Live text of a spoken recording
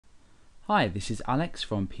Hi, this is Alex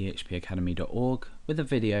from phpacademy.org with a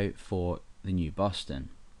video for the new Boston.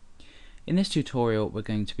 In this tutorial we're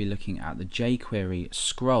going to be looking at the jQuery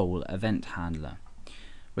scroll event handler.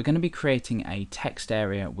 We're going to be creating a text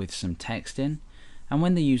area with some text in, and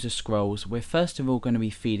when the user scrolls we're first of all going to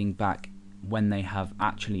be feeding back when they have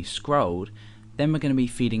actually scrolled, then we're going to be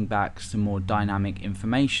feeding back some more dynamic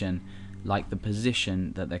information like the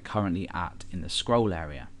position that they're currently at in the scroll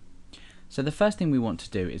area. So the first thing we want to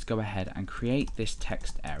do is go ahead and create this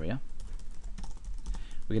text area.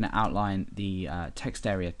 We're going to outline the text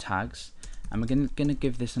area tags, and we're going to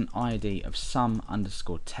give this an ID of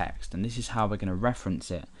some_text, and this is how we're going to reference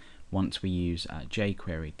it once we use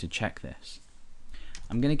jQuery to check this.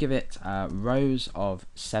 I'm going to give it rows of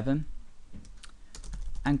 7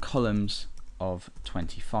 and columns of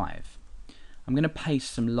 25. I'm going to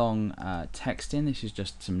paste some long text in. This is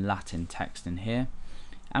just some Latin text in here.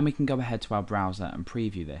 And we can go ahead to our browser and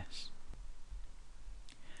preview this.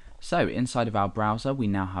 So inside of our browser we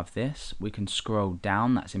now have this. We can scroll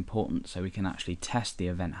down, that's important, so we can actually test the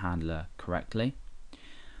event handler correctly.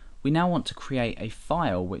 We now want to create a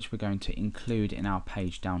file which we're going to include in our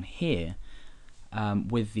page down here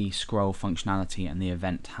with the scroll functionality and the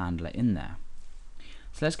event handler in there.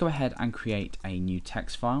 So let's go ahead and create a new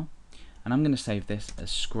text file, and I'm going to save this as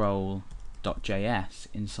scroll.js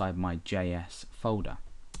inside my JS folder.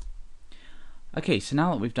 Okay, so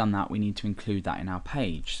now that we've done that, we need to include that in our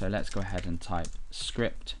page. So let's go ahead and type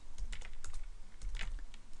script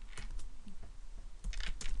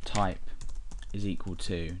type is equal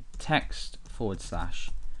to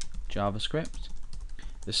text/JavaScript.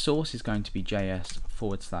 The source is going to be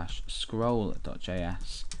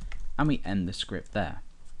js/scroll.js, and we end the script there.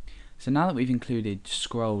 So now that we've included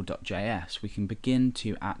scroll.js, we can begin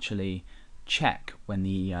to actually check when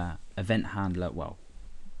the event handler,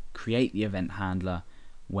 create the event handler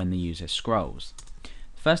when the user scrolls.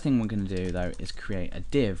 The first thing we're going to do though is create a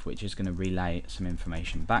div which is going to relay some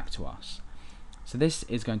information back to us. So this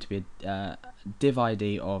is going to be a div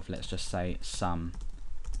ID of, let's just say, some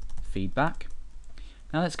feedback.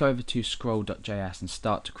 Now let's go over to scroll.js and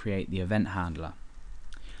start to create the event handler.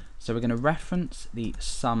 So we're going to reference the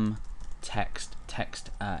some text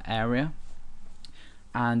area,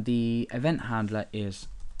 and the event handler is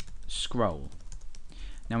scroll.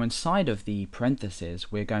 Now inside of the parentheses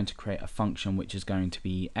we're going to create a function which is going to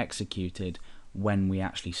be executed when we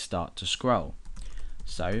actually start to scroll.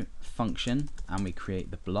 So function, and we create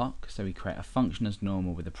the block, so we create a function as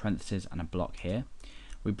normal with a parentheses and a block here.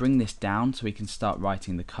 We bring this down so we can start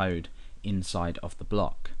writing the code inside of the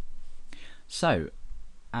block. So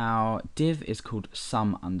our div is called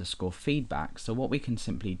some_feedback, so what we can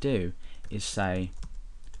simply do is say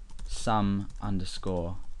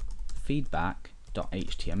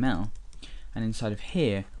some_feedback.html, and inside of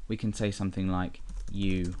here we can say something like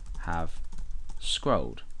you have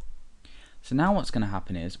scrolled. So now what's going to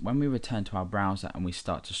happen is when we return to our browser and we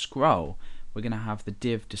start to scroll, we're going to have the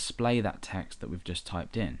div display that text that we've just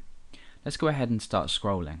typed in. Let's go ahead and start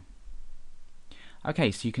scrolling.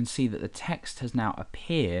 Okay, so you can see that the text has now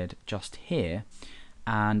appeared just here,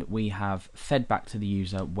 and we have fed back to the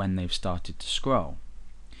user when they've started to scroll.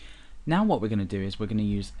 Now what we're going to do is we're going to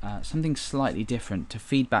use something slightly different to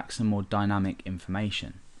feed back some more dynamic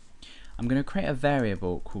information. I'm going to create a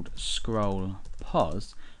variable called scroll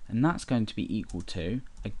pos, and that's going to be equal to,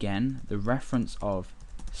 again, the reference of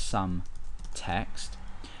some text,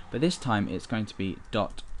 but this time it's going to be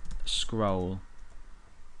 .scroll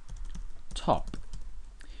top.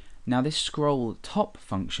 Now this scroll top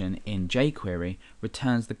function in jQuery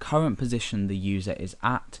returns the current position the user is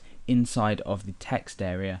at inside of the text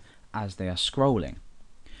area as they are scrolling.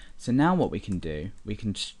 So now what we can do, we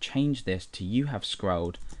can change this to you have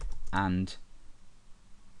scrolled and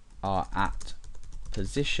are at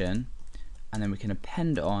position, and then we can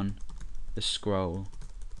append on the scroll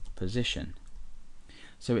position.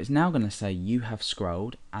 So it's now going to say you have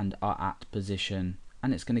scrolled and are at position,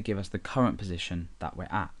 and it's going to give us the current position that we're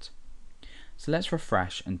at. So let's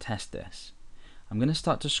refresh and test this. I'm going to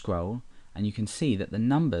start to scroll, and you can see that the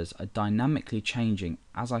numbers are dynamically changing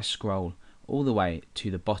as I scroll all the way to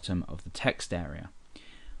the bottom of the text area.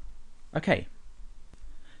 Okay,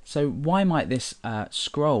 so why might this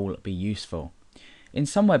scroll be useful? In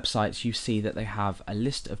some websites you see that they have a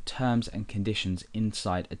list of terms and conditions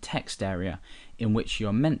inside a text area in which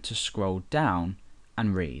you're meant to scroll down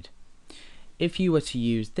and read. If you were to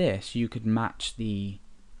use this, you could match the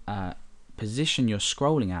position you're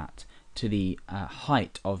scrolling at to the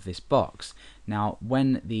height of this box. Now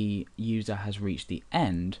when the user has reached the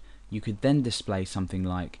end, you could then display something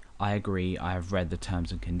like I agree, I have read the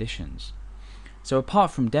terms and conditions. So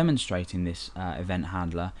apart from demonstrating this event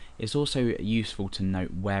handler, it's also useful to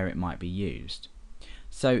note where it might be used.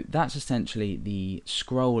 So that's essentially the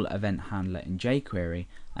scroll event handler in jQuery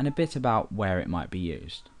and a bit about where it might be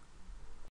used.